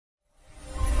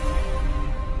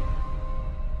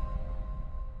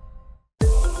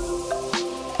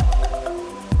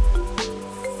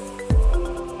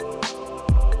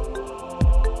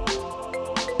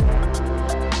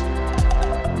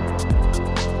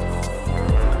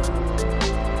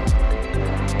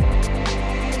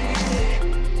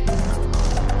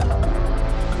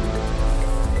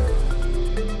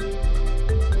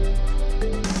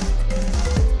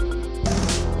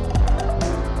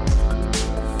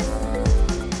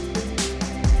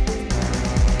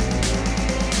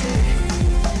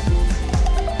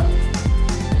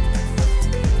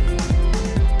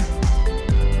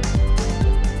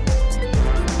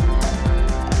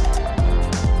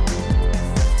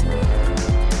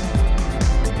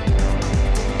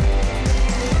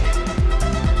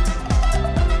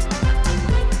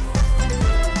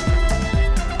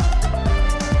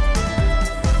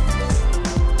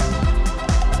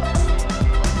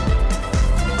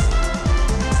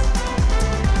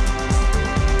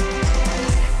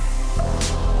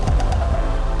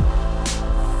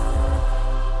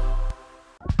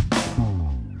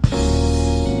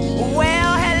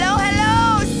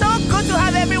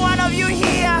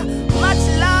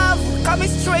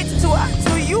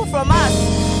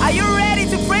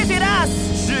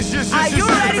Are you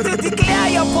ready to declare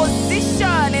your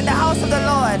position in the house of the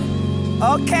Lord?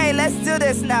 Okay, let's do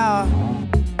this now.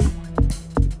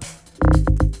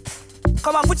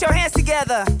 Come on, put your hands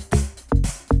together.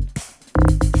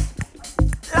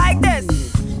 Like this.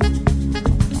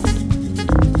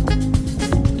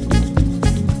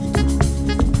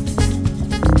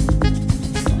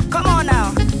 Come on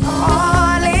now.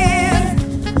 All in,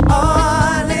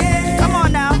 all in. Come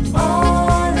on now.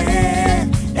 All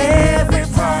in, every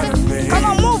part of me. Come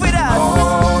on, move it up.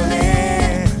 All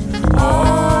in,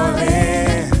 all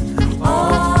in,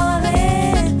 all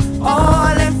in,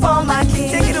 All in for my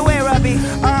King. Take it away, Robbie.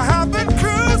 I have been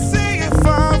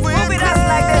crucified with Move it up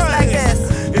like this, like this.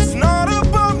 It's not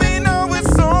about me now,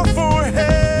 it's all for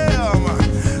him.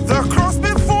 The cross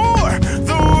before,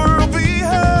 the world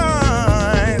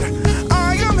behind.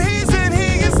 I am his and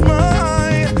he is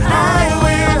mine. I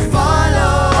will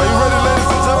follow. Are you ready,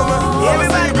 ladies and gentlemen?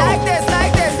 Everybody like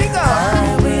this, we go. I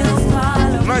will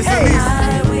follow. Nice Hey. and easy. I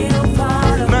will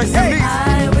follow. Nice and easy. I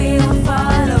will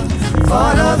follow.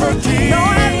 Follow the king. No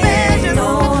half measures. No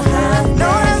half No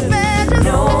half measures.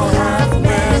 No half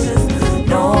measures.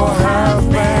 No half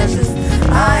measures.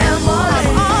 I am all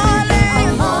in. All in.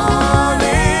 I'm all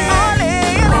in. All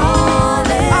in.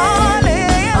 All in. All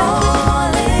in.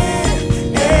 All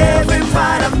in. Every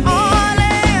part of me. All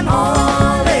in.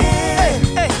 All in. Hey,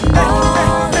 hey,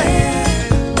 All hey, hey.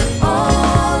 in.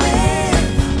 All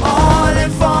in. All in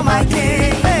for my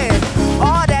King. Hey.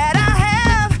 All that I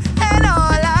have and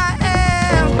all I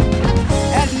am,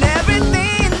 and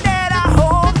everything that I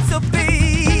hope to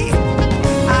be,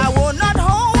 I will not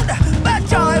hold but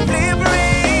joyfully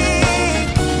bring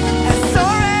and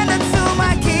surrender to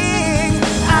my King.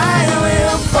 I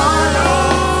will follow.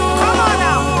 Come on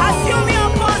now, assume your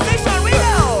position. We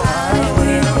go. I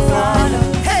will follow.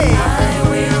 Hey, I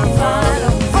will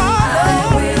follow. I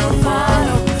follow. will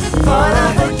follow. Follow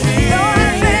the King. No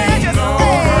half measures.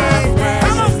 Hey,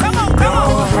 come on, come on, come on.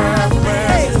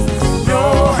 Hey, no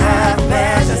half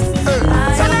measures.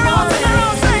 Turn around,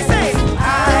 say.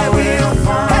 I will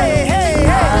follow. Hey, hey, hey.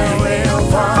 I will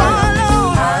follow. Follow.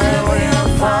 I will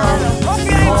follow. Hope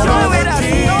you enjoy with us.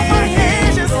 No more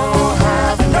measures. No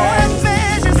half No half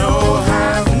measures. No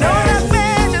half No half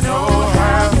measures. No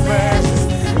half measures.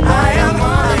 I am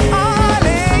all in. All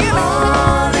in.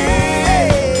 Hey.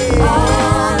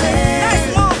 All in. Nice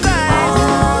move, guys.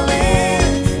 All in.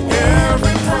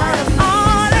 Every part of me.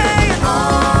 All in.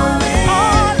 All in.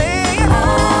 All in.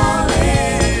 All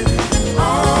in.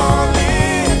 All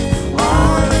in.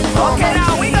 All in. Okay,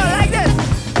 now we go like this.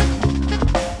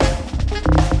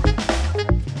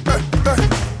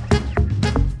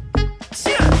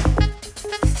 Shit.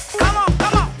 Come on,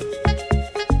 come on.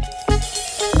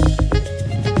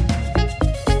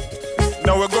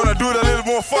 Now we're gonna do it a little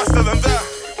more faster than that.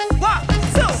 1,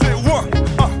 2. Say one,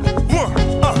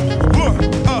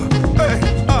 hey,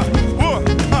 one,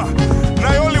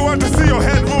 Now I only want to see your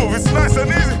head move. It's nice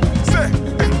and easy. Say,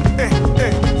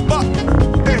 ba, ba,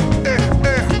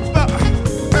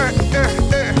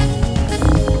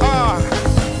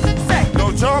 Say.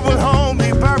 No job will hold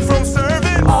me back from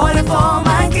serving. All in for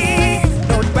my King.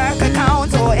 No bank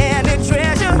account or any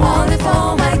treasure. All in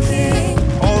for my King.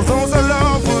 All those I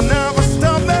love will never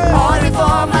stop me. All in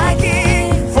for my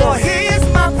King. For he is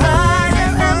my prize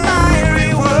and my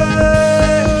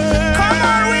reward. Come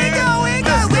on, we go.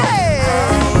 Hey. I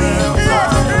will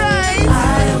Left, right. I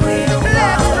will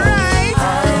Left, follow. right. I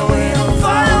will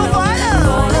Follow, follow.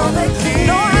 follow the King.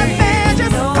 No half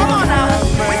measures. No Come on now.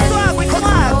 half We swag, we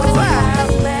swag, we No swag.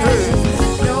 half measures.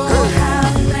 No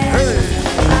half measures.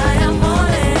 I am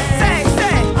all in. Say.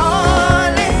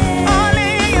 All in. All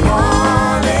in.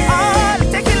 All.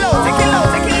 Take it low.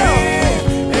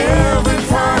 every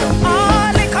part of me.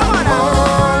 All in. Come on now.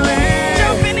 All in.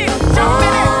 Jump in it.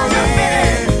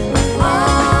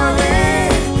 All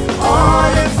in.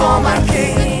 All in for my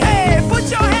King. Hey, put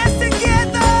your hands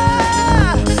together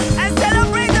and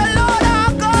celebrate the Lord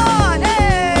our God.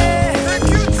 Hey, Thank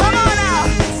you, come on now.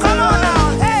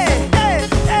 Hey.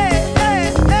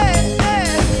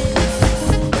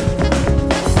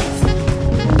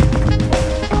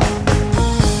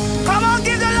 Come on,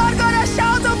 give the Lord God a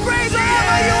shout of praise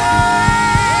wherever you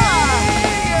are.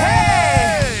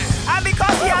 Hey, and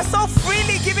because He has so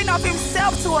freely given of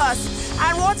Himself to us,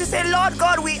 and want to say, Lord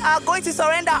God, we are going to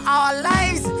surrender our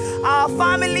lives, our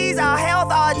families, our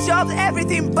health, our jobs,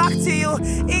 everything back to you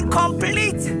in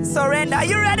complete surrender. Are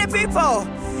you ready, people?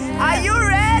 Are you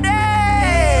ready?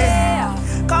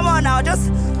 Come on now, just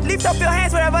lift up your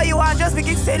hands wherever you are and just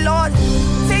begin to say, Lord,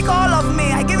 take all of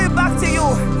me. I give it back to you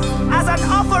as an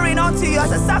offering unto you,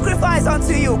 as a sacrifice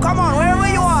unto you. Come on, wherever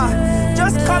you are,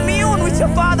 just commune with with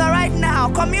your Father right now.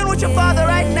 Commune with your Father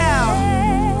right now.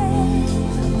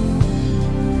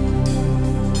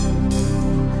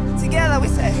 Together we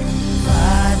say,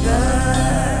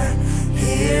 Father,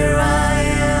 here I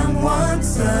am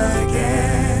once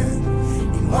again,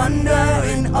 in wonder,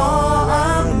 in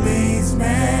awe,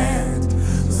 amazement,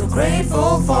 so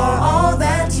grateful for all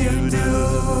that you do.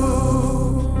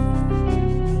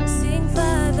 Sing,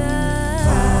 Father.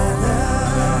 Father,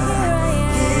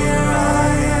 here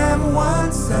I am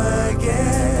once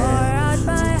again,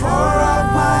 pour out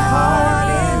my heart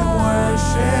in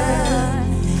worship,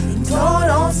 in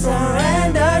total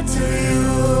surrender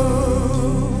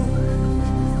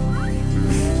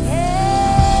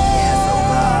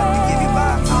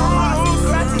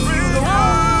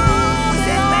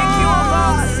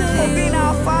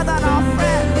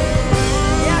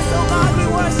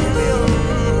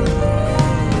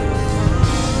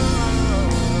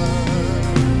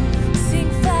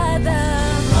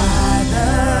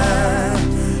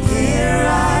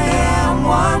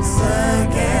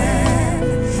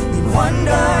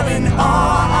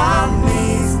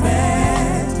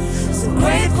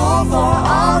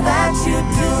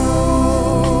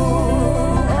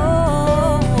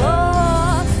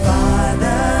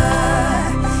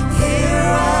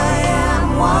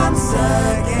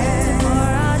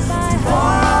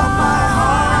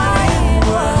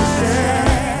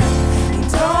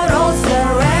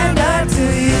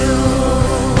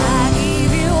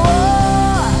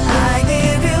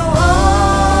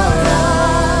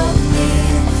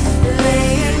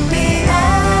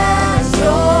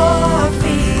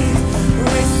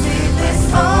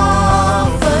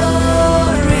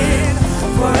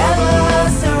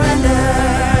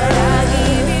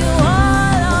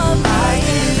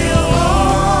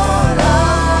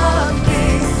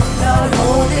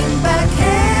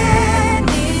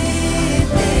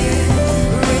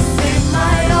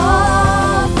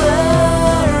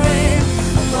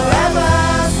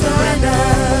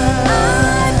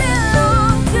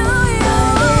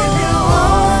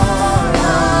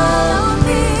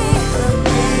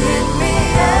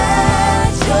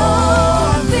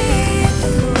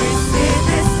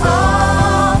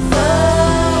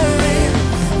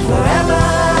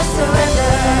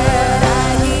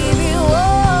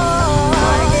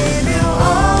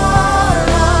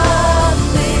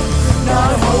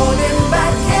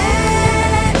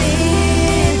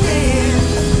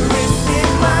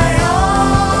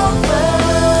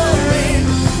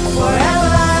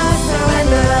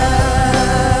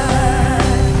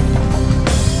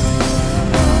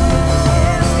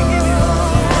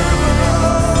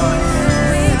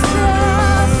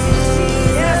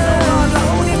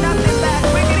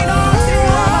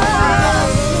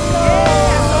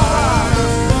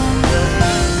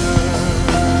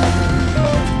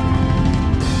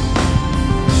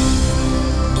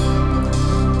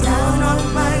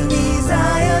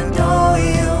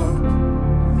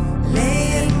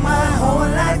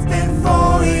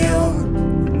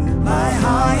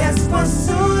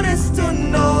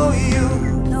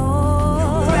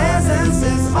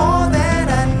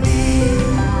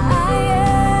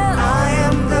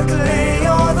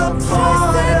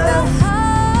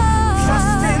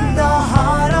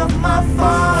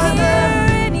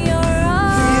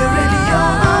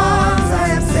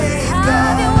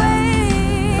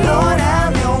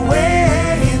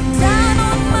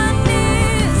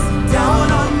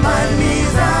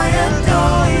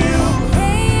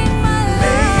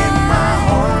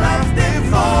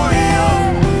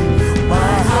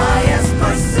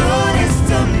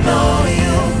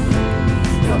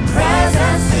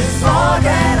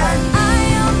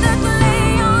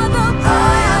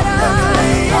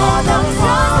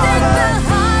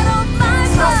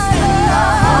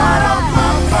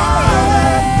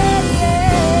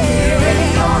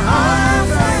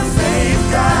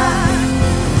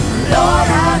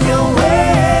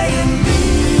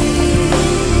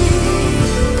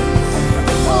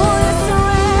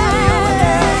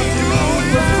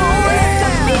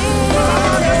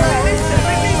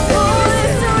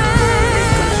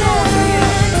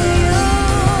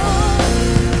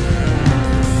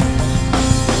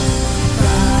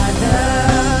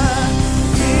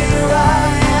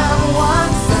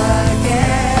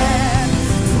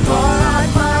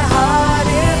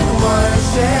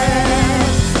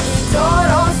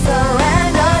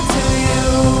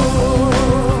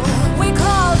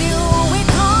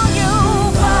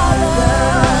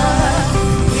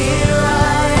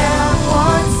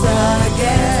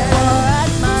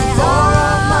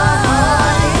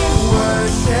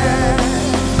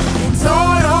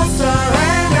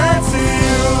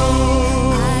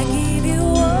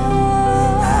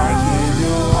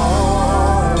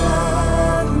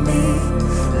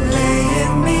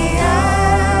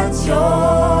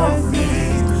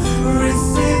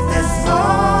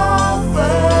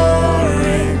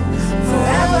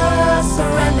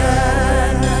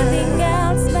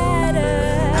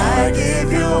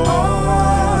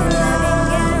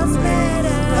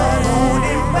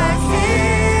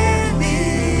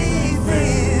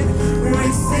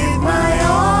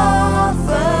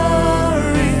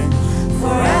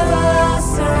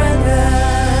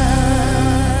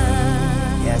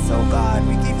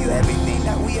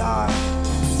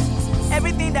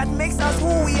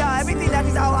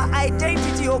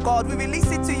identity, oh God. We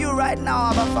release it to you right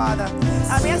now, Abba Father.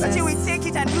 And we ask that you will take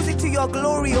it and use it to your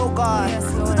glory, oh God.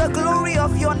 To the glory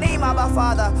of your name, Abba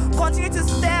Father. Continue to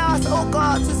stir us, oh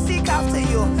God, to seek after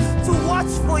you, to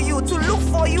watch for you, to look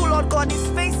for you, Lord God, these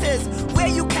spaces where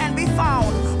you can be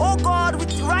found. Oh God,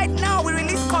 right now we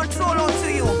release control unto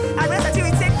you. And we ask that you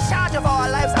will take charge of our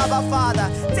lives, Abba Father.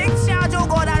 Take charge, oh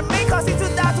God, and make us into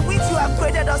that which you have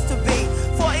created us to be.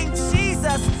 For in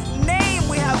Jesus' name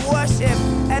we have worship.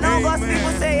 And all God's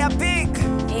people say a big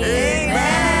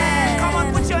Amen. Come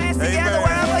on, put your hands together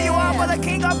wherever you are for the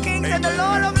King of Kings and the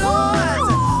Lord of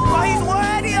Lords. For he's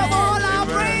worthy of all our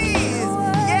praise.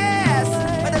 Yes.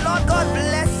 May the Lord God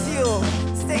bless you.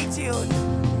 Stay tuned.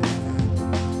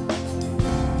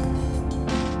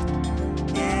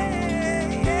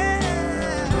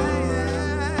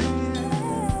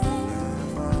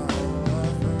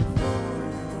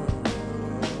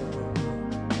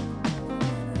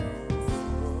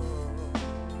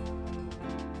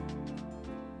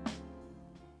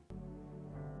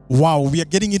 Wow, we are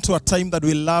getting into a time that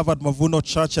we love at Mavuno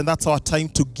Church, and that's our time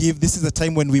to give. This is a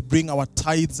time when we bring our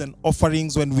tithes and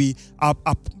offerings, when we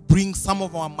bring some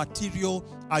of our material,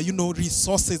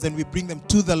 resources, and we bring them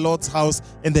to the Lord's house,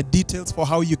 and the details for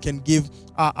how you can give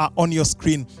are on your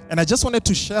screen. And I just wanted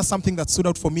to share something that stood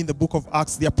out for me in the book of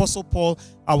Acts. The Apostle Paul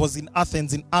was in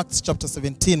Athens in Acts chapter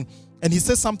 17, and he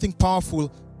says something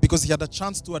powerful because he had a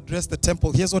chance to address the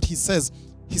temple. Here's what he says.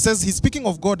 He says, he's speaking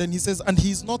of God, and he says, and he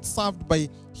is not served by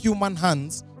human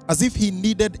hands as if he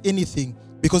needed anything,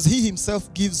 because he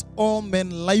himself gives all men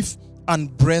life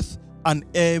and breath and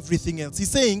everything else.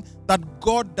 He's saying that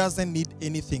God doesn't need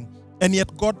anything, and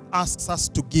yet God asks us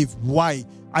to give. Why?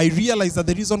 I realize that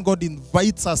the reason God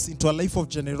invites us into a life of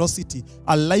generosity,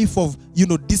 a life of,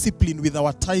 discipline with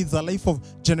our tithes, a life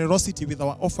of generosity with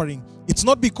our offering, it's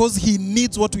not because he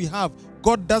needs what we have.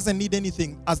 God doesn't need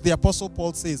anything, as the Apostle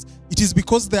Paul says. It is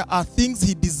because there are things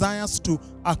he desires to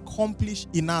accomplish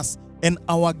in us, and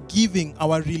our giving,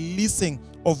 our releasing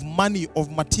of money,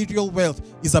 of material wealth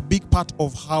is a big part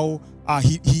of how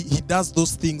he does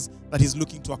those things that he's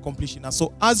looking to accomplish in us.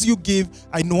 So as you give,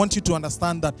 I want you to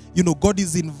understand that, God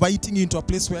is inviting you into a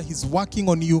place where he's working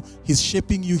on you, he's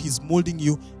shaping you, he's molding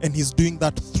you, and he's doing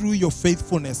that through your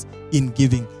faithfulness in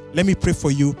giving. Let me pray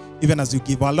for you even as you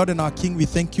give. Our Lord and our King, we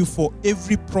thank you for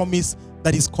every promise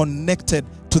that is connected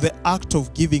to the act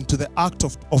of giving, to the act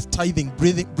of tithing,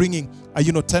 bringing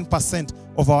 10%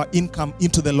 of our income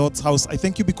into the Lord's house. I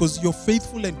thank you because you're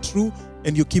faithful and true,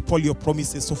 and you keep all your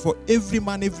promises. So for every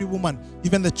man, every woman,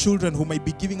 even the children who might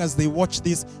be giving as they watch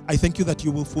this, I thank you that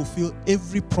you will fulfill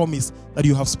every promise that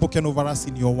you have spoken over us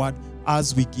in your word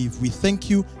as we give. We thank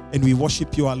you and we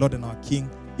worship you, our Lord and our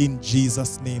King, in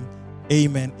Jesus' name.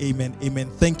 Amen, amen, amen.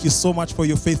 Thank you so much for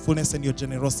your faithfulness and your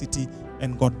generosity,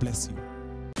 and God bless you.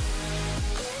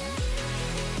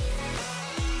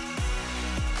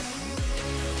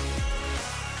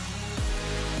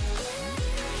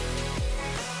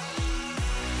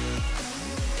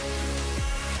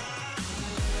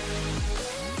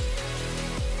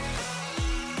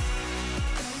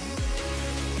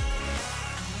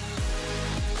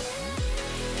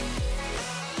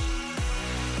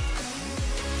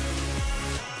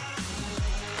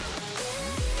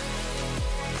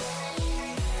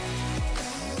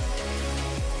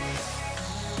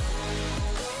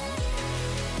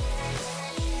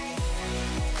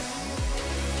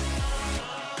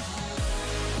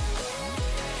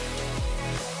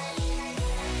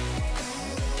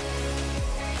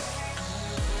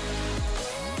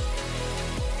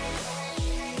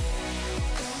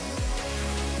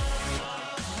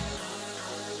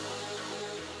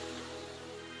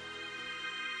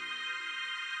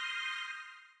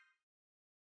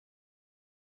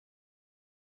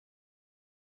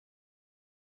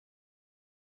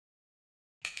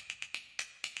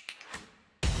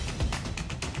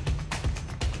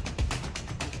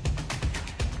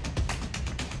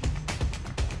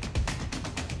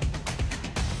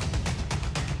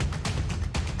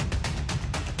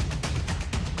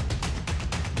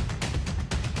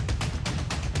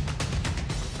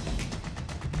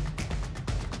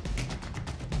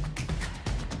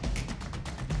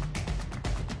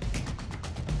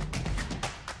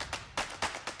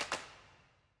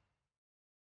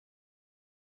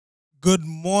 Good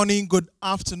morning, good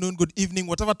afternoon, good evening,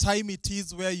 whatever time it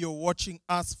is where you're watching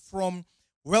us from.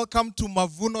 Welcome to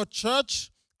Mavuno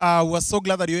Church. We're so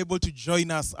glad that you're able to join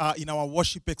us in our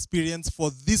worship experience for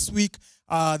this week.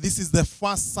 This is the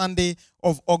first Sunday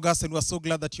of August, and we're so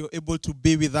glad that you're able to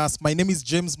be with us. My name is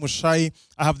James Mushai.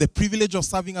 I have the privilege of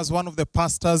serving as one of the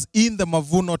pastors in the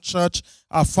Mavuno Church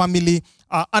family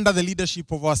under the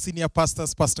leadership of our senior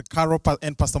pastors, Pastor Caro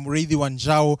and Pastor Mureithi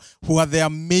Wanjao, who are the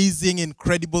amazing,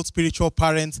 incredible spiritual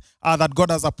parents that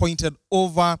God has appointed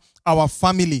over our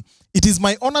family. It is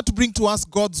my honor to bring to us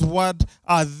God's word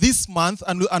this month,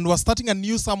 and we're starting a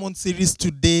new sermon series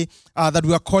today that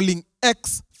we are calling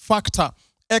X Factor.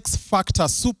 X Factor,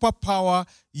 Superpower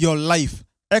Your Life.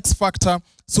 X Factor,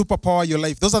 Superpower Your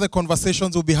Life. Those are the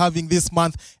conversations we'll be having this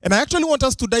month. And I actually want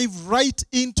us to dive right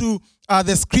into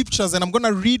the scriptures, and I'm going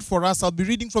to read for us. I'll be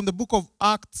reading from the book of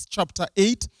Acts chapter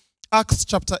 8. Acts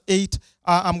chapter 8,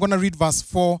 I'm going to read verse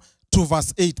 4 to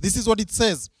verse 8. This is what it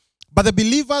says. But the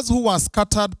believers who were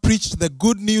scattered preached the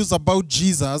good news about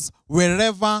Jesus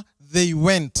wherever they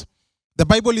went. The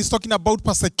Bible is talking about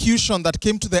persecution that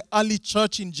came to the early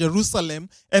church in Jerusalem,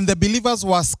 and the believers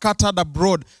were scattered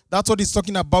abroad. That's what it's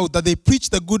talking about, that they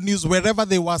preached the good news wherever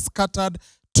they were scattered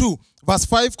to. Verse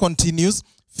 5 continues,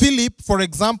 Philip, for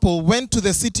example, went to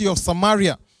the city of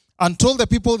Samaria and told the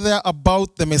people there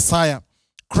about the Messiah.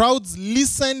 Crowds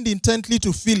listened intently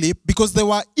to Philip because they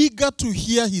were eager to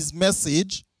hear his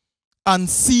message and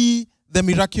see the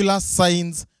miraculous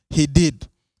signs he did.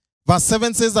 Verse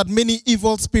 7 says that many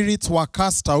evil spirits were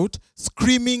cast out,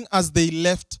 screaming as they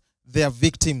left their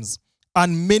victims.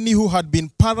 And many who had been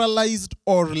paralyzed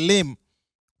or lame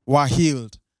were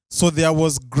healed. So there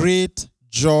was great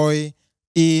joy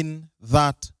in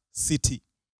that city.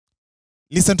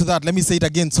 Listen to that. Let me say it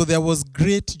again. So there was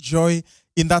great joy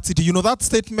in that city. You know, that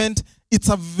statement, it's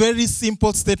a very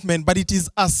simple statement, but it is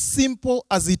as simple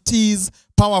as it is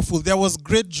powerful. There was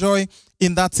great joy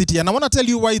in that city. And I want to tell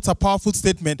you why it's a powerful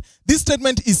statement. This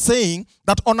statement is saying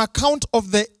that on account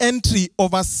of the entry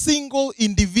of a single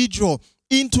individual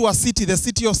into a city, the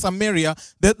city of Samaria,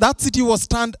 that city was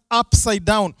turned upside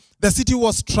down. The city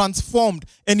was transformed,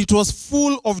 and it was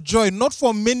full of joy, not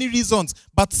for many reasons,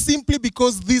 but simply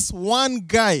because this one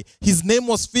guy, his name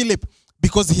was Philip,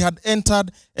 because he had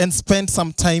entered and spent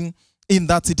some time in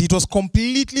that city. It was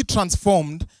completely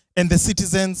transformed, and the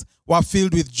citizens were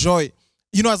filled with joy.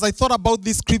 You know, as I thought about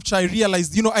this scripture, I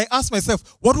realized, I asked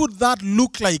myself, what would that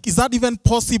look like? Is that even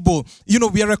possible?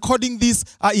 We are recording this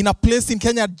in a place in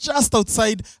Kenya just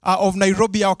outside of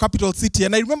Nairobi, our capital city.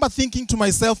 And I remember thinking to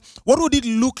myself, what would it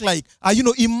look like?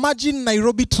 Imagine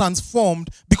Nairobi transformed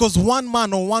because one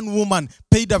man or one woman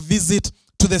paid a visit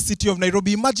to the city of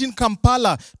Nairobi. Imagine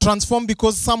Kampala transformed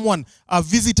because someone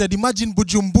visited. Imagine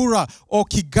Bujumbura or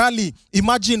Kigali.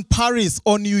 Imagine Paris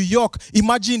or New York.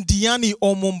 Imagine Diani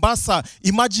or Mombasa.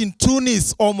 Imagine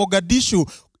Tunis or Mogadishu.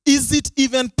 Is it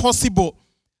even possible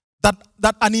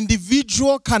that an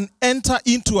individual can enter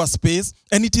into a space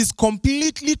and it is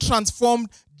completely transformed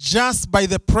just by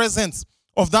the presence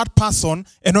of that person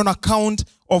and on account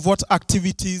of what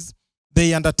activities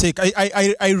they undertake?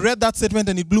 I read that statement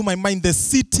and it blew my mind. The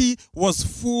city was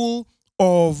full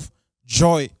of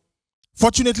joy.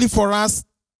 Fortunately for us,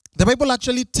 the Bible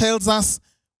actually tells us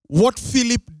what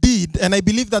Philip did, and I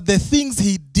believe that the things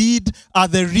he did are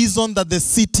the reason that the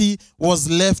city was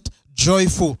left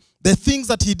joyful. The things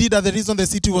that he did are the reason the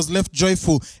city was left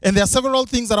joyful. And there are several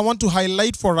things that I want to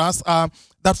highlight for us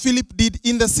that Philip did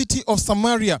in the city of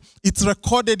Samaria. It's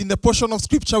recorded in the portion of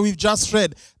scripture we've just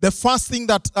read. The first thing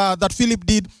that Philip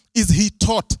did is he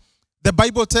taught. The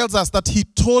Bible tells us that he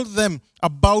told them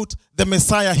about the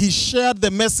Messiah. He shared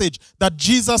the message that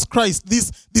Jesus Christ,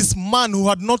 this man who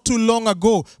had not too long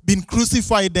ago been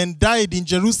crucified and died in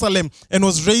Jerusalem and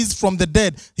was raised from the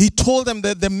dead. He told them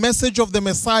the message of the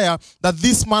Messiah, that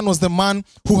this man was the man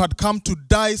who had come to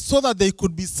die so that they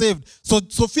could be saved. So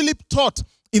Philip taught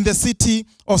in the city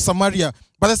of Samaria.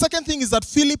 But the second thing is that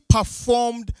Philip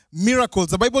performed miracles.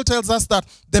 The Bible tells us that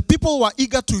the people were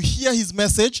eager to hear his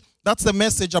message. That's the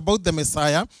message about the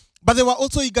Messiah. But they were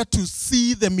also eager to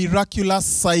see the miraculous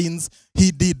signs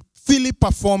he did. Philip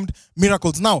performed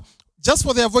miracles. Now, just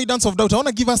for the avoidance of doubt, I want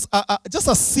to give us just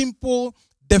a simple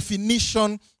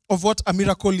definition of what a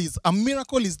miracle is. A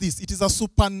miracle is this. It is a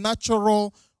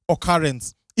supernatural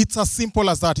occurrence. It's as simple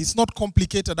as that. It's not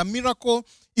complicated. A miracle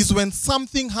is when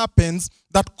something happens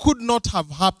that could not have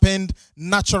happened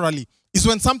naturally. It's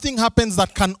when something happens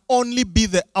that can only be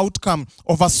the outcome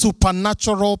of a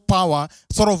supernatural power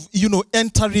sort of,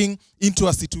 entering into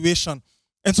a situation.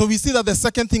 And so we see that the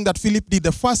second thing that Philip did,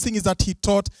 the first thing is that he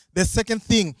taught. The second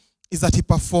thing is that he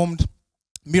performed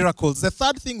miracles. The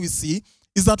third thing we see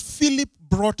is that Philip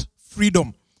brought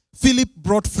freedom. Philip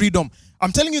brought freedom.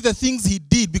 I'm telling you the things he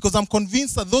did because I'm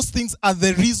convinced that those things are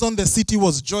the reason the city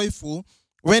was joyful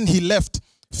when he left.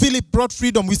 Philip brought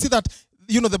freedom. We see that,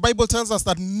 the Bible tells us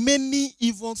that many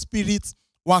evil spirits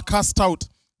were cast out.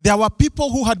 There were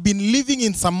people who had been living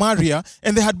in Samaria,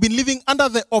 and they had been living under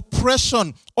the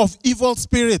oppression of evil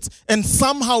spirits. And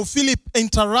somehow Philip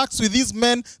interacts with these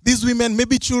men, these women,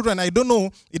 maybe children, I don't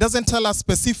know. It doesn't tell us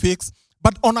specifics.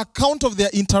 But on account of their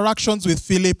interactions with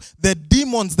Philip, the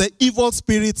demons, the evil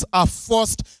spirits are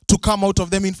forced to come out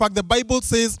of them. In fact, the Bible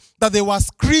says that they were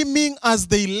screaming as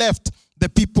they left the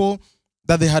people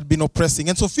that they had been oppressing.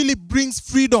 And so Philip brings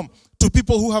freedom to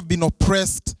people who have been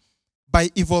oppressed by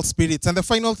evil spirits. And the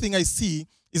final thing I see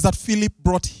is that Philip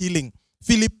brought healing.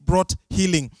 Philip brought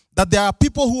healing. That there are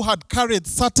people who had carried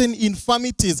certain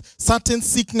infirmities, certain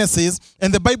sicknesses,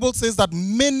 and the Bible says that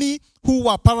many who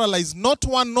were paralyzed, not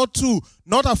one, not two,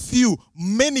 not a few,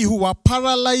 many who were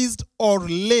paralyzed or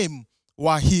lame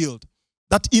were healed.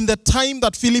 That in the time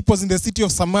that Philip was in the city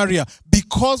of Samaria,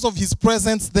 because of his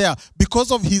presence there, because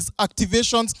of his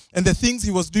activations and the things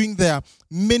he was doing there,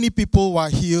 many people were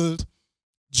healed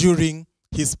during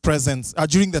his presence,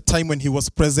 during the time when he was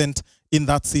present in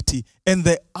that city. And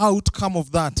the outcome of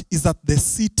that is that the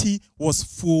city was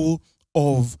full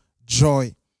of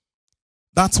joy.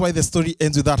 That's why the story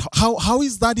ends with that. How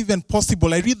is that even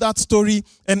possible? I read that story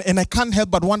and I can't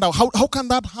help but wonder, how can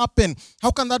that happen?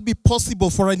 How can that be possible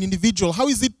for an individual? How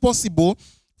is it possible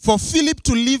for Philip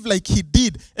to live like he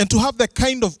did and to have the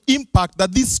kind of impact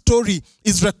that this story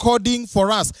is recording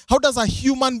for us? How does a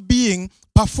human being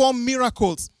perform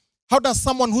miracles? How does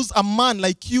someone who's a man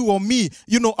like you or me,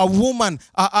 a woman,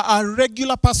 a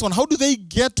regular person, how do they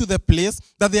get to the place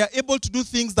that they are able to do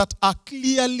things that are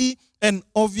clearly and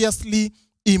obviously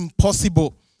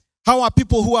impossible? How are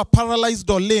people who are paralyzed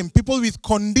or lame, people with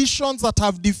conditions that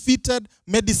have defeated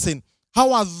medicine,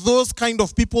 how are those kind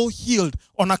of people healed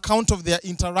on account of their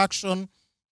interaction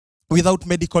without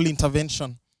medical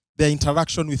intervention, their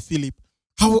interaction with Philip?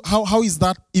 How is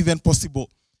that even possible?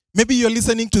 Maybe you're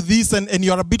listening to this and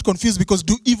you're a bit confused because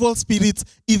do evil spirits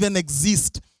even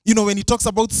exist? When he talks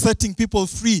about setting people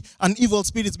free and evil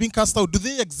spirits being cast out, do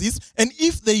they exist? And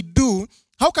if they do,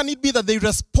 how can it be that they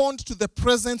respond to the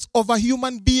presence of a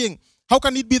human being? How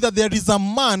can it be that there is a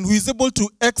man who is able to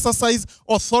exercise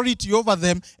authority over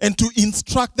them and to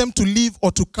instruct them to leave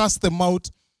or to cast them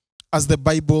out, as the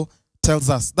Bible tells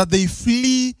us? That they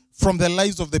flee from the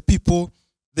lives of the people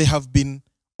they have been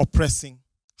oppressing.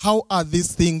 How are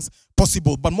these things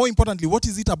possible? But more importantly, what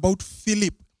is it about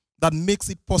Philip that makes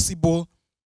it possible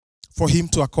for him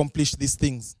to accomplish these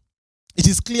things? It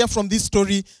is clear from this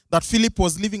story that Philip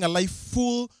was living a life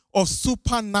full of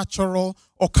supernatural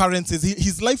occurrences.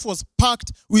 His life was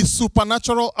packed with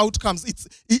supernatural outcomes.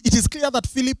 It is clear that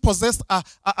Philip possessed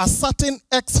a certain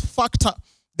X factor.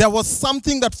 There was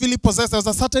something that Philip possessed. There was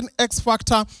a certain X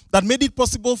factor that made it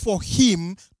possible for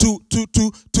him to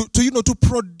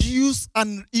produce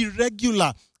an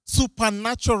irregular,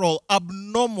 supernatural,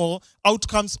 abnormal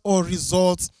outcomes or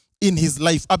results in his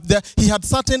life. He had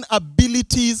certain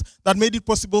abilities that made it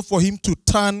possible for him to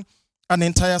turn an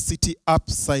entire city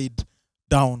upside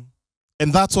down.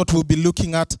 And that's what we'll be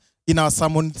looking at in our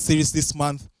sermon series this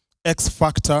month, X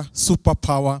Factor,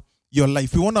 Superpower, Your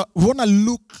Life. We want to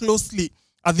look closely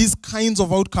at these kinds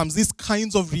of outcomes, these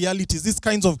kinds of realities, these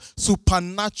kinds of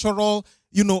supernatural,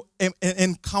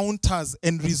 encounters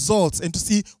and results, and to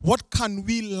see what can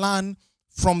we learn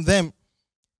from them.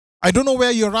 I don't know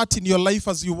where you're at in your life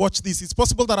as you watch this. It's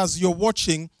possible that as you're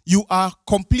watching, you are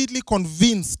completely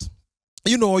convinced,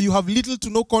 or you have little to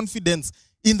no confidence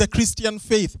in the Christian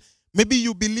faith. Maybe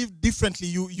you believe differently.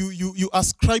 You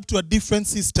ascribe to a different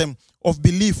system of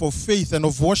belief, of faith, and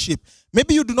of worship.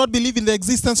 Maybe you do not believe in the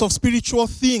existence of spiritual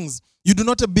things. You do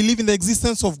not believe in the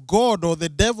existence of God or the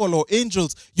devil or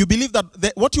angels. You believe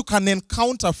that what you can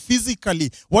encounter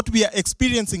physically, what we are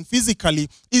experiencing physically,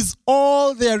 is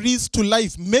all there is to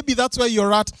life. Maybe that's where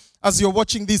you're at as you're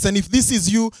watching this. And if this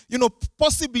is you,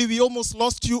 possibly we almost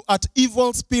lost you at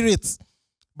evil spirits.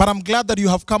 But I'm glad that you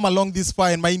have come along this far.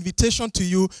 And my invitation to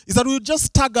you is that we'll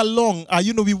just tag along.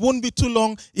 We won't be too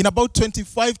long. In about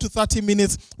 25 to 30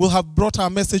 minutes, we'll have brought our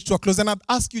message to a close. And I'd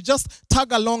ask you, just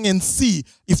tag along and see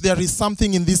if there is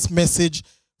something in this message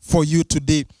for you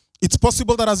today. It's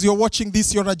possible that as you're watching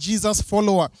this, you're a Jesus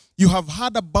follower. You have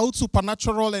heard about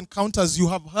supernatural encounters. You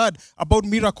have heard about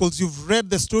miracles. You've read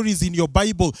the stories in your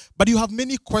Bible. But you have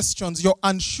many questions. You're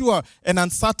unsure and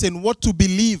uncertain what to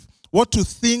believe, what to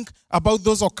think about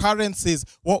those occurrences,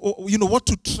 what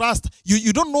to trust.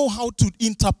 You don't know how to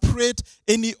interpret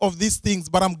any of these things,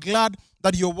 but I'm glad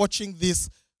that you're watching this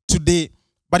today.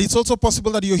 But it's also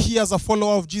possible that you're here as a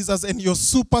follower of Jesus and you're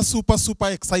super, super, super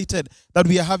excited that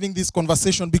we are having this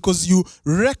conversation because you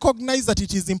recognize that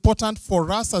it is important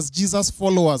for us as Jesus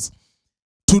followers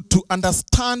to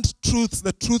understand truths,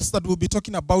 the truths that we'll be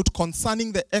talking about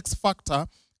concerning the X factor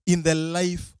in the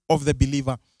life of the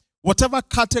believer. Whatever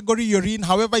category you're in,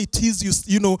 however it is,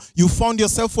 you found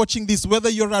yourself watching this, whether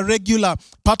you're a regular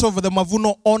part of the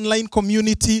Mavuno online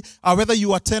community, whether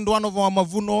you attend one of our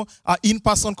Mavuno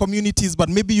in-person communities, but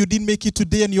maybe you didn't make it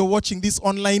today and you're watching this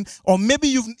online, or maybe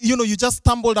you just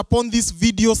stumbled upon this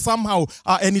video somehow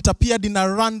and it appeared in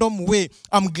a random way.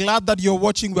 I'm glad that you're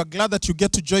watching. We're glad that you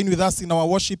get to join with us in our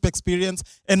worship experience.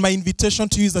 And my invitation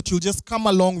to you is that you'll just come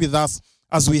along with us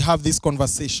as we have this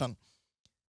conversation.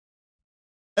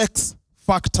 X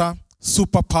Factor,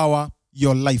 Superpower,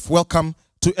 Your Life. Welcome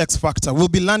to X Factor. We'll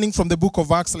be learning from the book of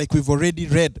Acts like we've already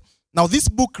read. Now, this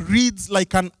book reads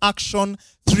like an action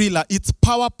thriller. It's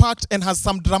power-packed and has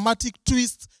some dramatic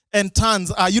twists and turns.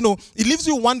 It leaves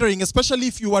you wondering, especially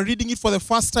if you are reading it for the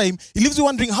first time, it leaves you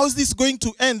wondering, how is this going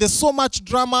to end? There's so much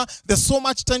drama, there's so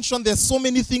much tension, there's so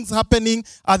many things happening,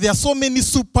 there are so many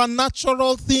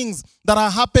supernatural things that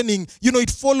are happening.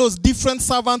 It follows different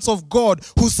servants of God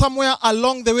who somewhere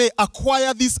along the way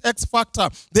acquire this X factor.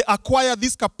 They acquire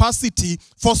this capacity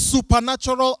for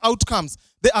supernatural outcomes.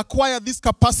 They acquire this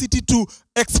capacity to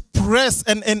express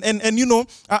to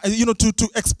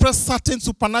express certain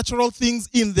supernatural things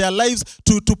in their lives,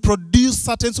 to produce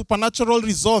certain supernatural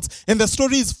results. And the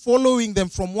story is following them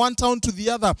from one town to the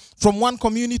other, from one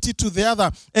community to the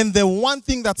other. And the one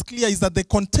thing that's clear is that they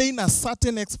contain a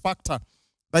certain X factor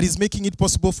that is making it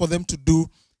possible for them to do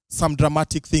some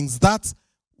dramatic things. That's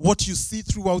what you see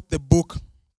throughout the book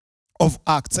of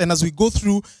Acts. And as we go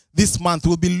through this month,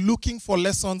 we'll be looking for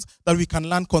lessons that we can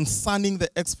learn concerning the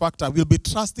X factor. We'll be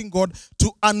trusting God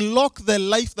to unlock the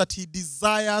life that He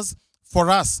desires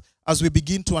for us as we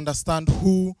begin to understand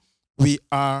who we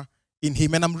are in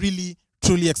Him. And I'm really,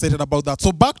 truly excited about that.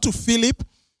 So back to Philip.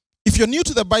 If you're new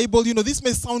to the Bible, this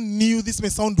may sound new, this may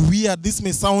sound weird, this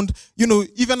may sound,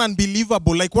 even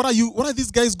unbelievable. Like, what are these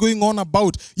guys going on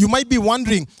about? You might be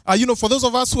wondering, for those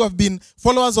of us who have been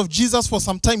followers of Jesus for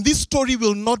some time, this story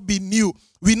will not be new.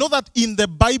 We know that in the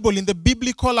Bible, in the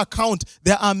biblical account,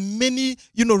 there are many,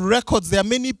 records, there are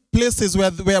many places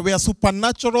where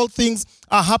supernatural things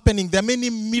are happening. There are many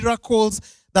miracles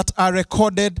that are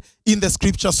recorded in the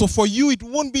scripture. So for you, it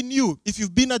won't be new. If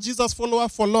you've been a Jesus follower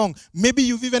for long, maybe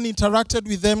you've even interacted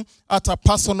with them at a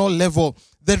personal level,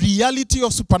 the reality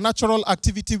of supernatural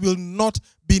activity will not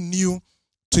be new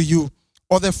to you.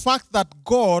 Or the fact that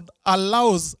God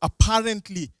allows,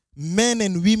 apparently, men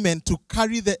and women to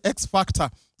carry the X factor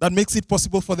that makes it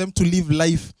possible for them to live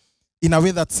life in a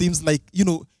way that seems like, it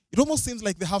almost seems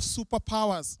like they have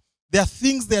superpowers. There are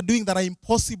things they are doing that are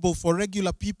impossible for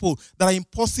regular people, that are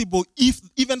impossible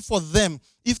even for them,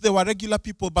 if they were regular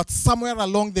people, but somewhere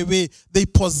along the way, they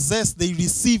possess, they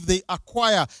receive, they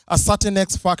acquire a certain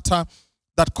X factor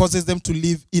that causes them to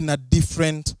live in a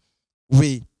different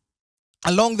way.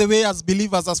 Along the way, as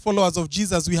believers, as followers of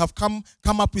Jesus, we have come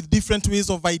up with different ways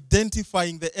of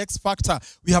identifying the X factor.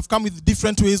 We have come with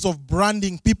different ways of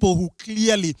branding people who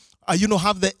clearly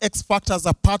have the X factor as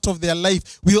a part of their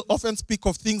life. We'll often speak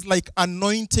of things like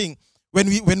anointing. When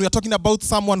we are talking about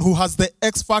someone who has the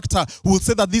X factor, we will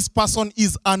say that this person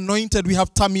is anointed. We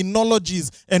have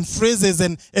terminologies and phrases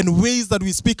and ways that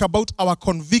we speak about our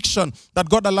conviction that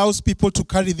God allows people to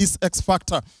carry this X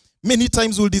factor. Many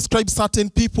times we'll describe certain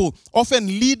people, often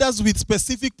leaders with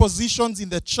specific positions in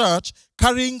the church,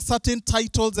 carrying certain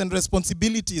titles and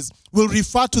responsibilities. We'll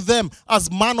refer to them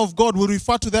as man of God. We'll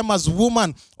refer to them as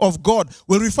woman of God.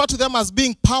 We'll refer to them as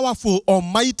being powerful or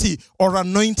mighty or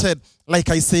anointed, like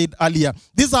I said earlier.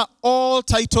 These are all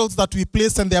titles that we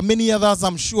place, and there are many others,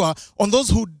 I'm sure, on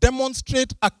those who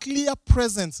demonstrate a clear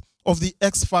presence of the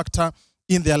X factor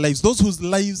in their lives. Those whose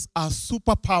lives are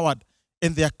superpowered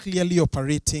and they are clearly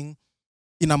operating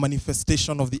in a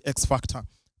manifestation of the X factor.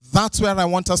 That's where I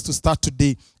want us to start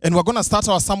today. And we're going to start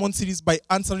our sermon series by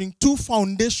answering two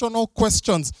foundational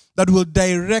questions that will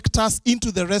direct us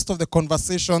into the rest of the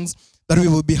conversations that we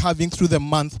will be having through the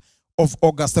month of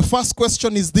August. The first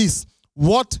question is this: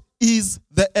 what is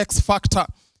the X factor?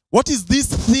 What is this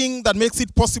thing that makes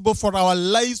it possible for our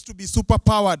lives to be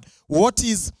superpowered? What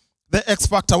is the X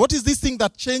factor? What is this thing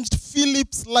that changed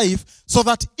Philip's life so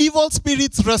that evil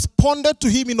spirits responded to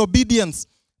him in obedience?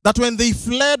 That when they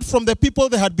fled from the people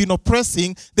they had been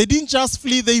oppressing, they didn't just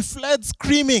flee, they fled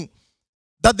screaming.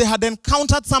 That they had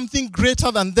encountered something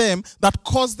greater than them that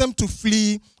caused them to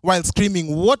flee while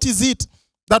screaming. What is it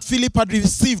that Philip had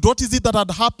received? What is it that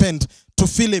had happened to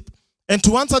Philip? And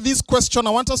to answer this question, I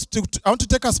want to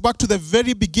take us back to the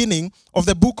very beginning of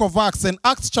the book of Acts. In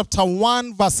Acts chapter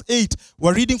 1, verse 8,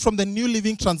 we're reading from the New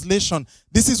Living Translation.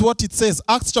 This is what it says.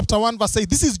 Acts chapter 1, verse 8.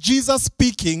 This is Jesus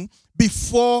speaking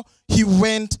before he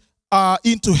went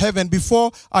into heaven, before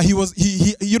he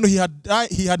had died,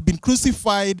 he had been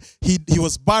crucified, he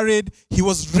was buried, he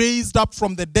was raised up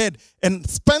from the dead, and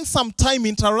spent some time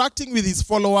interacting with his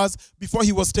followers before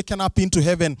he was taken up into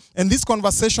heaven. And this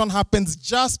conversation happens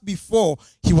just before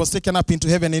he was taken up into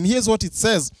heaven. And here's what it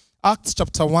says, Acts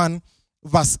chapter 1,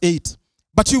 verse 8.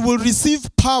 But you will receive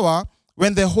power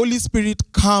when the Holy Spirit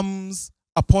comes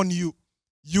upon you.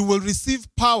 You will receive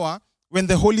power when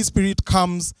the Holy Spirit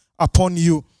comes upon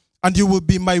you. And you will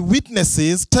be my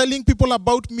witnesses, telling people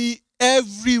about me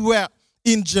everywhere,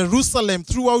 in Jerusalem,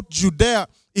 throughout Judea,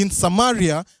 in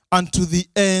Samaria, and to the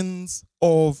ends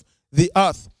of the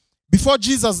earth. Before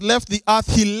Jesus left the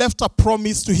earth, he left a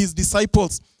promise to his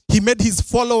disciples. He made his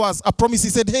followers a promise. He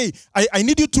said, hey, I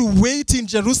need you to wait in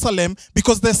Jerusalem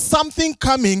because there's something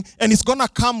coming and it's going to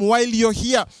come while you're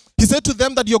here. He said to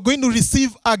them that you're going to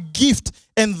receive a gift,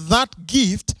 and that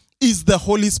gift is the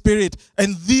Holy Spirit.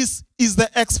 And this is the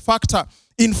X factor.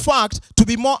 In fact, to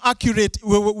be more accurate,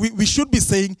 we should be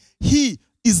saying he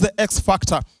is the X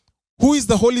factor. Who is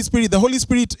the Holy Spirit? The Holy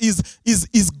Spirit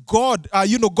is God.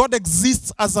 God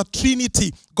exists as a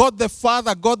Trinity. God the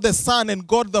Father, God the Son, and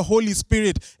God the Holy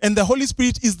Spirit. And the Holy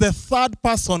Spirit is the third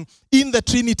person in the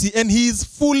Trinity, and he is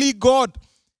fully God.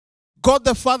 God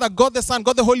the Father, God the Son,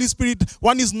 God the Holy Spirit,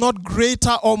 one is not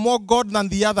greater or more God than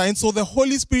the other. And so the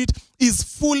Holy Spirit is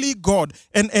fully God.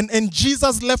 And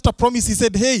Jesus left a promise. He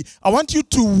said, hey, I want you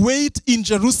to wait in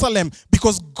Jerusalem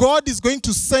because God is going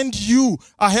to send you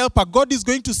a helper. God is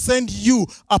going to send you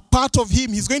a part of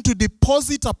him. He's going to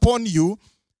deposit upon you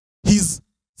his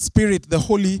Spirit, the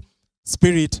Holy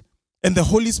Spirit. And the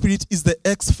Holy Spirit is the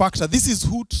X factor. This is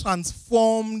who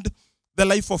transformed the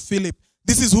life of Philip.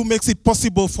 This is who makes it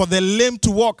possible for the lame to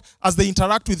walk as they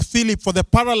interact with Philip, for the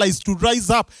paralyzed to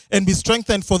rise up and be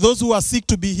strengthened, for those who are sick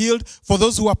to be healed, for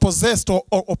those who are possessed or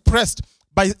oppressed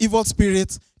by evil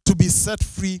spirits to be set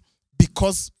free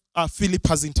because Philip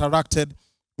has interacted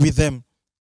with them.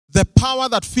 The power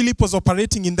that Philip was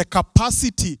operating in, the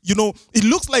capacity, it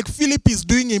looks like Philip is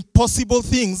doing impossible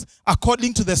things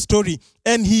according to the story.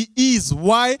 And he is.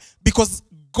 Why? Because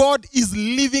God is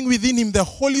living within him. The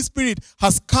Holy Spirit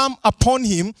has come upon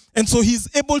him. And so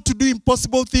he's able to do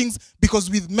impossible things, because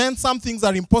with men some things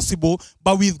are impossible,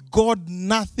 but with God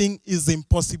nothing is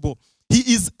impossible.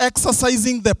 He is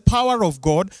exercising the power of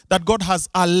God that God has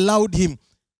allowed him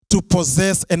to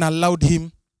possess and allowed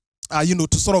him,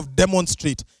 to sort of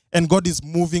demonstrate. And God is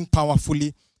moving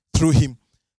powerfully through him.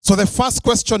 So the first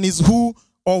question is who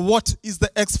or what is the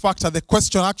X factor? The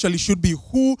question actually should be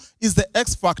who is the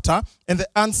X factor? And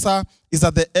the answer is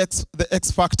that the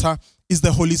X factor is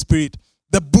the Holy Spirit.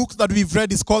 The book that we've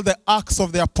read is called the Acts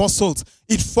of the Apostles.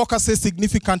 It focuses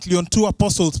significantly on two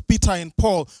apostles, Peter and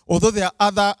Paul, although there are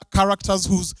other characters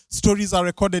whose stories are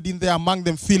recorded in there, among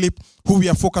them Philip, who we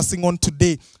are focusing on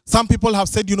today. Some people have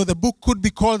said, the book could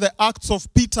be called the Acts of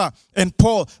Peter and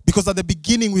Paul, because at the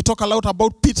beginning we talk a lot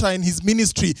about Peter and his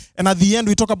ministry, and at the end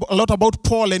we talk a lot about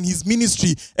Paul and his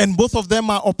ministry, and both of them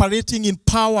are operating in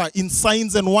power, in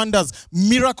signs and wonders.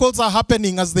 Miracles are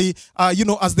happening as they are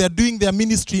doing their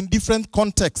ministry in different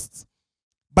contexts.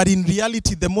 But in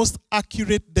reality, the most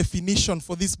accurate definition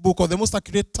for this book, or the most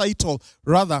accurate title,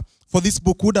 rather, for this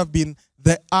book would have been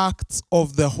The Acts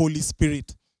of the Holy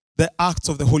Spirit. The Acts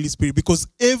of the Holy Spirit. Because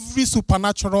every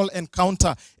supernatural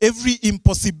encounter, every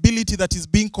impossibility that is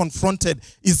being confronted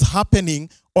is happening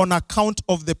on account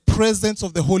of the presence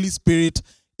of the Holy Spirit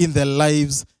in the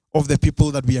lives of the people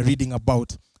that we are reading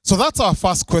about. So that's our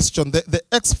first question. The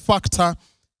X factor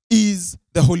is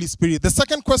the Holy Spirit. The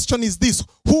second question is this: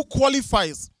 who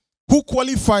qualifies? Who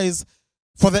qualifies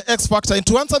for the X factor? And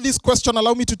to answer this question,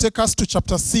 allow me to take us to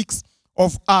chapter 6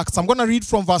 of Acts. I'm going to read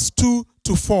from verse 2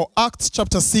 to 4. Acts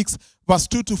chapter 6, verse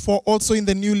 2 to 4, also in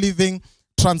the New Living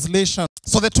Translation.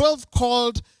 So the 12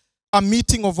 called a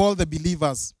meeting of all the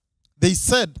believers. They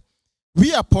said,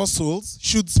 we apostles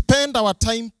should spend our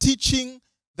time teaching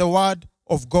the word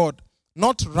of God,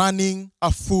 not running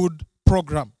a food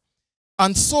program.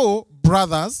 And so,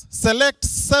 brothers, select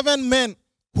 7 men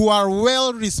who are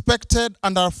well respected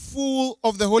and are full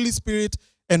of the Holy Spirit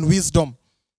and wisdom.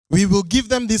 We will give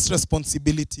them this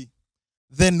responsibility.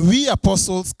 Then we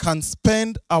apostles can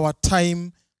spend our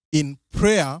time in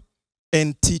prayer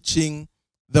and teaching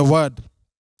the word.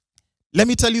 Let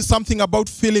me tell you something about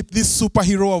Philip, this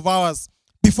superhero of ours.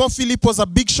 Before Philip was a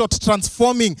big shot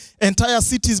transforming entire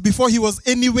cities, before he was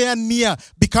anywhere near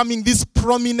becoming this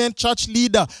prominent church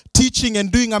leader, teaching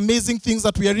and doing amazing things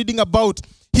that we are reading about,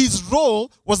 his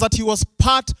role was that he was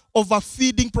part of a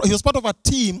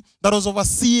team that was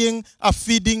overseeing a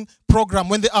feeding program.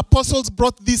 When the apostles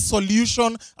brought this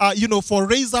solution, for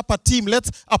raise up a team,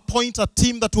 let's appoint a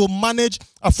team that will manage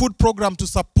a food program to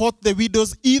support the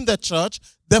widows in the church.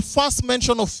 The first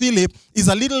mention of Philip is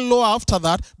a little lower after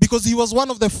that because he was one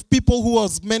of the people who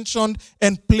was mentioned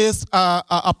and placed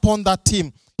upon that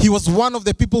team. He was one of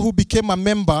the people who became a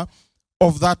member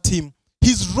of that team.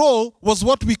 His role was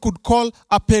what we could call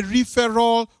a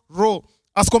peripheral role,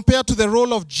 as compared to the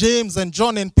role of James and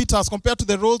John and Peter, as compared to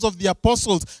the roles of the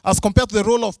apostles, as compared to the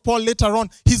role of Paul later on.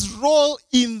 His role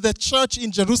in the church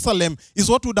in Jerusalem is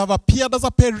what would have appeared as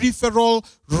a peripheral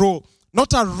role,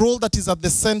 not a role that is at the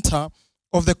center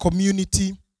of the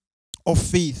community of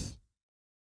faith.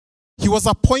 He was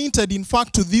appointed, in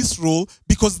fact, to this role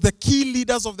because the key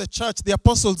leaders of the church, the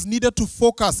apostles, needed to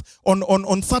focus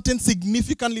on certain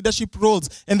significant leadership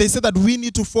roles. And they said that we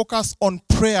need to focus on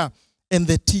prayer and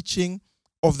the teaching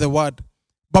of the word.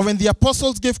 But when the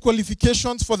apostles gave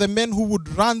qualifications for the men who would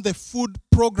run the food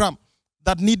program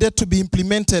that needed to be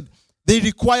implemented, they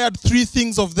required three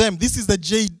things of them. These are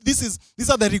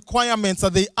the requirements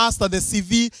that they asked that the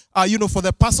CV, for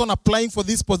the person applying for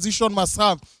this position must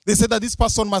have. They said that this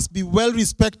person must be well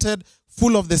respected,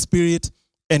 full of the Spirit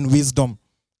and wisdom.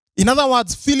 In other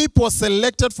words, Philip was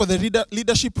selected for the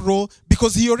leadership role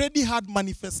because he already had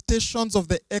manifestations of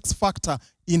the X factor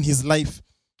in his life.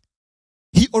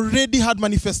 He already had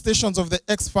manifestations of the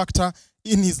X factor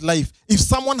in his life. If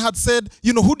someone had said,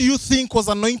 who do you think was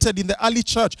anointed in the early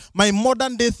church? My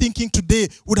modern day thinking today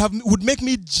would make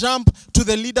me jump to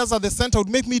the leaders at the center, would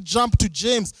make me jump to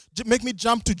James, make me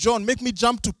jump to John, make me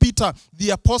jump to Peter,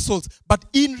 the apostles. But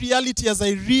in reality, as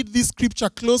I read this scripture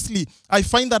closely, I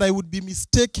find that I would be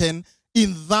mistaken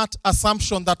in that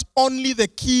assumption that only the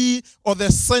key or the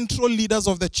central leaders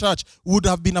of the church would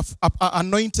have been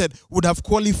anointed, would have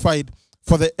qualified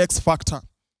for the X factor.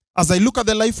 As I look at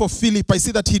the life of Philip, I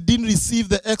see that he didn't receive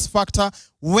the X factor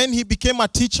when he became a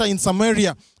teacher in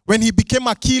Samaria, when he became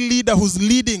a key leader who's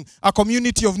leading a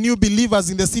community of new believers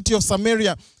in the city of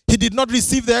Samaria. He did not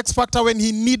receive the X factor when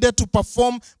he needed to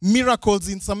perform miracles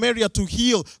in Samaria to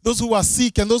heal those who are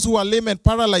sick and those who are lame and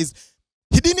paralyzed.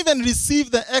 He didn't even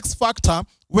receive the X factor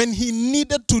when he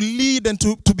needed to lead and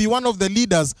to be one of the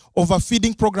leaders of a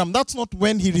feeding program. That's not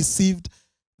when he received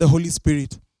the Holy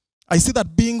Spirit. I see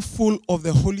that being full of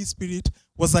the Holy Spirit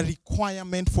was a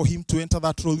requirement for him to enter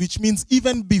that role, which means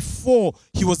even before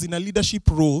he was in a leadership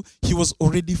role, he was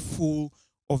already full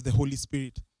of the Holy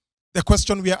Spirit. The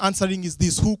question we are answering is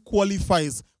this: who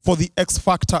qualifies for the X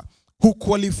factor? Who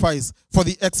qualifies for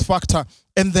the X factor?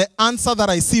 And the answer that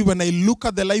I see when I look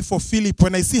at the life of Philip,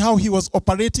 when I see how he was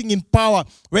operating in power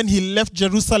when he left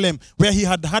Jerusalem, where he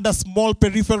had a small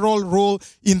peripheral role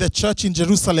in the church in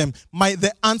Jerusalem,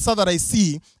 the answer that I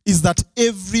see is that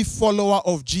every follower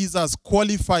of Jesus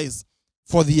qualifies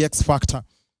for the X factor.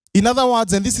 In other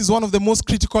words, and this is one of the most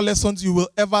critical lessons you will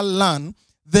ever learn,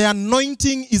 the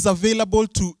anointing is available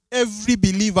to every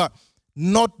believer,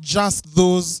 not just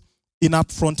those in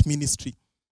upfront ministry.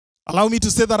 Allow me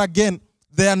to say that again.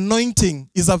 The anointing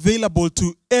is available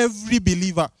to every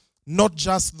believer, not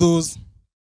just those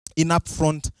in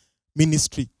upfront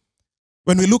ministry.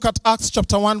 When we look at Acts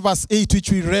chapter 1 verse 8,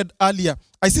 which we read earlier,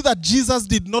 I see that Jesus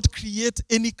did not create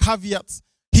any caveats.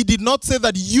 He did not say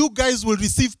that you guys will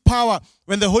receive power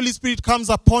when the Holy Spirit comes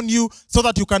upon you so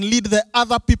that you can lead the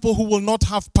other people who will not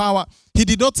have power. He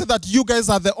did not say that you guys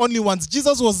are the only ones.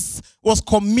 Jesus was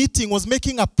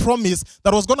making a promise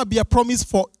that was going to be a promise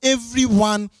for every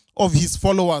one of his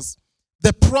followers.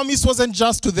 The promise wasn't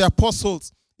just to the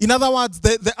apostles. In other words,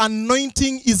 the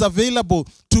anointing is available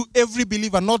to every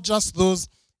believer, not just those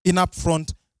in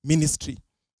upfront ministry.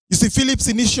 You see, Philip's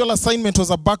initial assignment was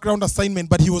a background assignment,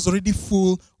 but he was already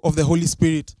full of the Holy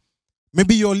Spirit.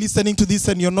 Maybe you're listening to this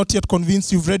and you're not yet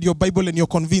convinced. You've read your Bible and you're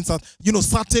convinced that,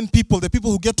 certain people, the people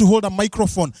who get to hold a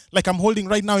microphone like I'm holding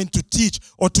right now and to teach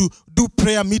or to do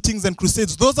prayer meetings and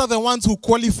crusades, those are the ones who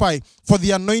qualify for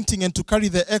the anointing and to carry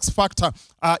the X factor.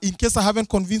 In case I haven't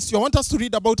convinced you, I want us to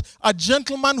read about a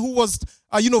gentleman who was,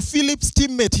 Philip's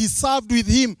teammate. He served with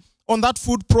him on that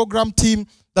food program team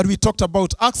that we talked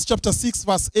about. Acts chapter 6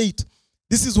 verse 8.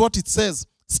 This is what it says.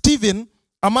 Stephen,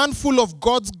 a man full of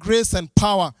God's grace and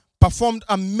power, performed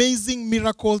amazing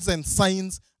miracles and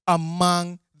signs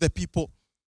among the people.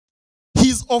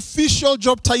 His official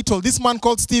job title, this man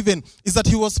called Stephen, is that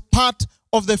he was part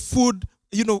of the food,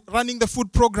 running the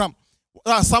food program.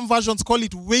 Some versions call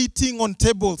it waiting on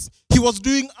tables. He was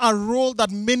doing a role that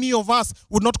many of us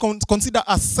would not consider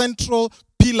a central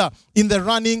pillar in the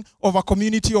running of a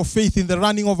community of faith, in the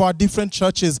running of our different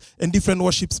churches and different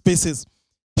worship spaces.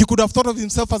 He could have thought of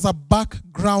himself as a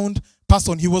background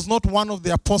person. He was not one of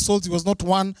the apostles. He was not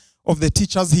one of the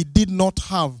teachers, he did not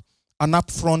have an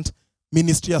upfront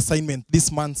ministry assignment.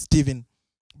 This man, Stephen.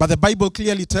 But the Bible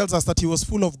clearly tells us that he was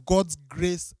full of God's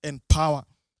grace and power,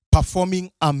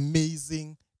 performing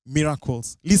amazing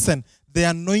miracles. Listen, the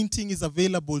anointing is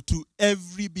available to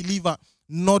every believer,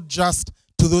 not just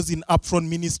to those in upfront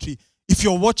ministry. If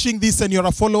you're watching this and you're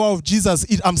a follower of Jesus,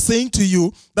 I'm saying to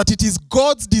you that it is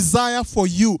God's desire for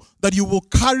you that you will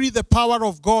carry the power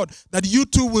of God, that you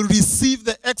too will receive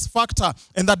the X factor,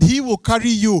 and that he will carry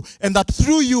you, and that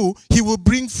through you, he will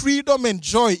bring freedom and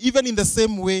joy, even in the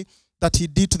same way that he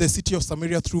did to the city of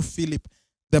Samaria through Philip,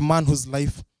 the man whose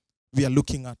life we are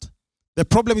looking at. The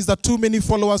problem is that too many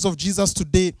followers of Jesus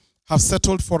today have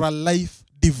settled for a life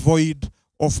devoid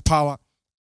of power.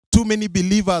 Too many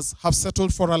believers have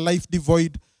settled for a life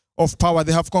devoid of power.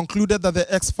 They have concluded that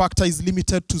the X factor is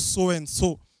limited to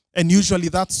so-and-so. And usually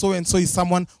that so-and-so is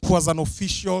someone who has an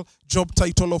official job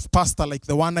title of pastor, like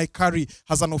the one I carry,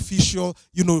 has an official,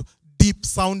 deep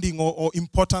sounding or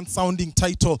important sounding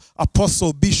title,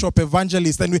 apostle, bishop,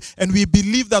 evangelist. And we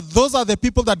believe that those are the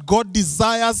people that God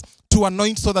desires to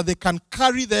anoint so that they can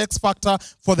carry the X factor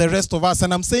for the rest of us.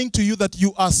 And I'm saying to you that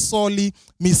you are sorely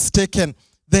mistaken.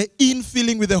 The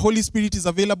infilling with the Holy Spirit is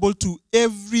available to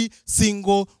every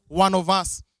single one of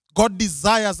us. God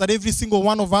desires that every single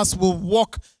one of us will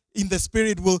walk in the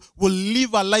Spirit, will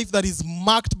live a life that is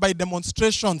marked by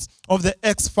demonstrations of the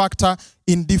X factor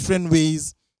in different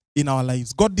ways in our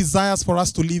lives. God desires for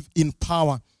us to live in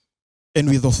power and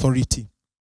with authority.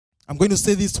 I'm going to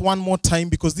say this one more time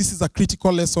because this is a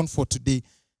critical lesson for today.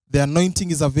 The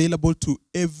anointing is available to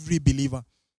every believer.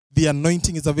 The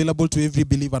anointing is available to every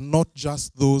believer, not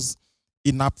just those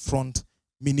in upfront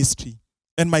ministry.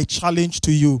 And my challenge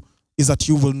to you is that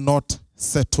you will not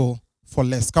settle for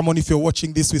less. Come on, if you're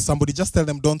watching this with somebody, just tell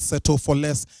them don't settle for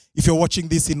less. If you're watching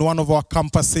this in one of our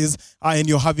campuses and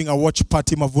you're having a watch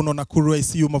party, Mavuno Nakuru, I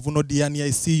see you. Mavuno Diani,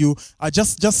 I see you.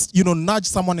 Just nudge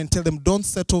someone and tell them don't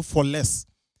settle for less.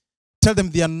 Tell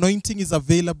them the anointing is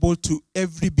available to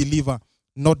every believer,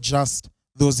 not just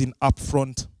those in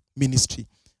upfront ministry.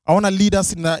 I want to lead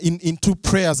us in two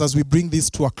prayers as we bring this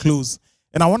to a close.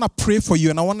 And I want to pray for you,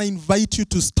 and I want to invite you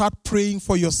to start praying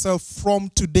for yourself from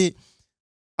today.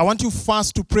 I want you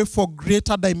first to pray for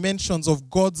greater dimensions of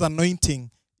God's anointing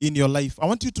in your life. I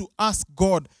want you to ask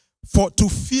God to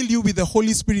fill you with the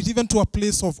Holy Spirit, even to a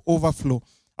place of overflow.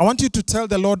 I want you to tell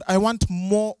the Lord, I want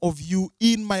more of you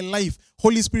in my life.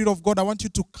 Holy Spirit of God, I want you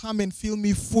to come and fill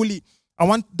me fully. I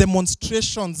want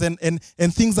demonstrations and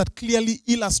things that clearly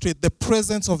illustrate the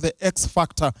presence of the X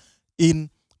factor in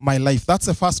my life. That's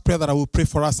the first prayer that I will pray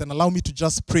for us. And allow me to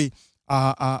just pray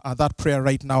that prayer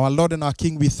right now. Our Lord and our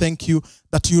King, we thank you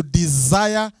that you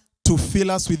desire to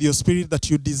fill us with your Spirit, that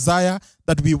you desire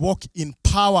that we walk in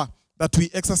power, that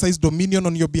we exercise dominion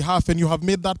on your behalf. And you have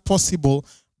made that possible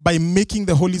by making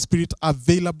the Holy Spirit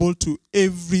available to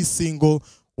every single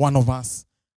one of us.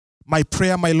 My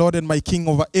prayer, my Lord and my King,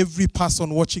 over every person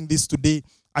watching this today,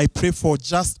 I pray for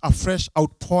just a fresh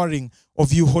outpouring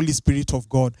of you, Holy Spirit of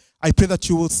God. I pray that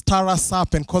you will stir us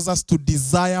up and cause us to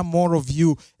desire more of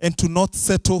you and to not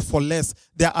settle for less.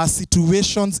 There are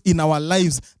situations in our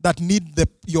lives that need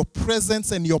your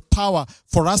presence and your power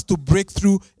for us to break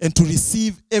through and to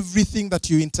receive everything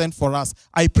that you intend for us.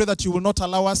 I pray that you will not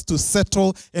allow us to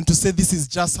settle and to say this is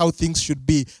just how things should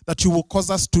be, that you will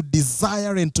cause us to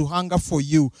desire and to hunger for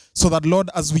you, so that, Lord,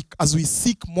 as we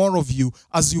seek more of you,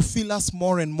 as you fill us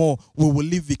more and more, we will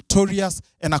live victorious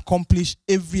and accomplish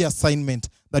every assignment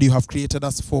that you have created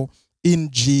us for, in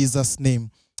Jesus'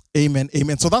 name. Amen.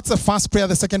 Amen. So that's the first prayer.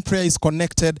 The second prayer is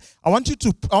connected. I want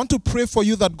to pray for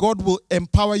you that God will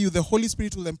empower you. The Holy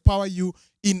Spirit will empower you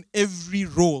in every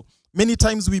role. Many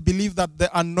times we believe that the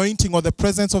anointing or the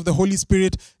presence of the Holy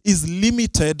Spirit is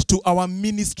limited to our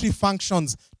ministry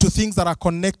functions, to things that are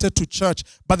connected to church.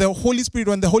 But the Holy Spirit,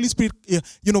 when the Holy Spirit,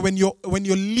 when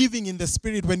you're living in the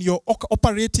Spirit, when you're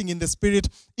operating in the Spirit,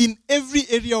 in every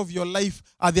area of your life,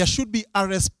 there should be a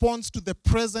response to the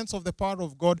presence of the power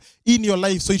of God in your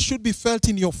life. So it should be felt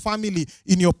in your family,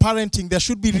 in your parenting. There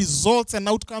should be results and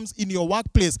outcomes in your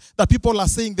workplace that people are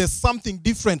saying there's something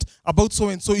different about so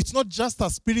and so. It's not just a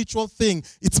spiritual thing.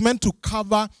 It's meant to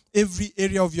cover every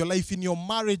area of your life. In your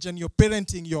marriage and your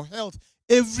parenting, your health,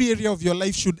 every area of your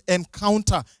life should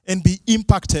encounter and be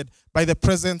impacted by the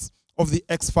presence of the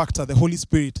X factor, the Holy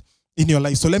Spirit in your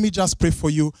life. So let me just pray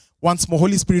for you once more.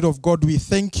 Holy Spirit of God, we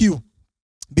thank you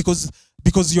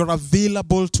because you're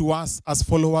available to us as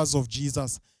followers of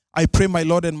Jesus. I pray, my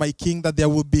Lord and my King, that there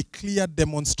will be clear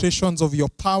demonstrations of your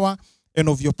power and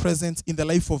of your presence in the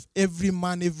life of every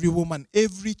man, every woman,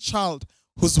 every child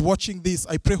who's watching this.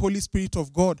 I pray, Holy Spirit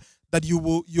of God, that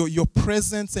your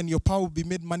presence and your power will be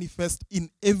made manifest in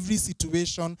every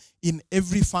situation, in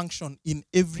every function, in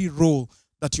every role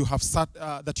that you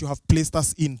have placed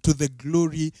us in, to the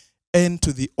glory and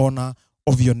to the honor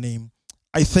of your name.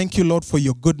 I thank you, Lord, for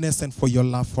your goodness and for your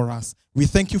love for us. We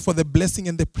thank you for the blessing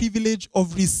and the privilege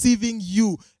of receiving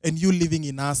you and you living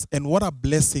in us. And what a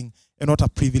blessing and what a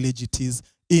privilege it is.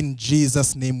 In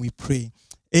Jesus' name we pray.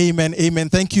 Amen. Amen.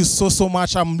 Thank you so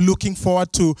much. I'm looking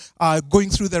forward to going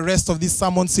through the rest of this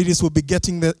sermon series. We'll be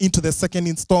getting into the second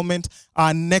installment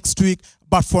next week.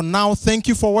 But for now, thank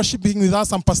you for worshiping with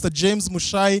us. I'm Pastor James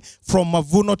Mushai from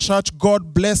Mavuno Church.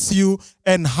 God bless you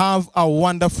and have a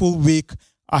wonderful week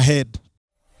ahead.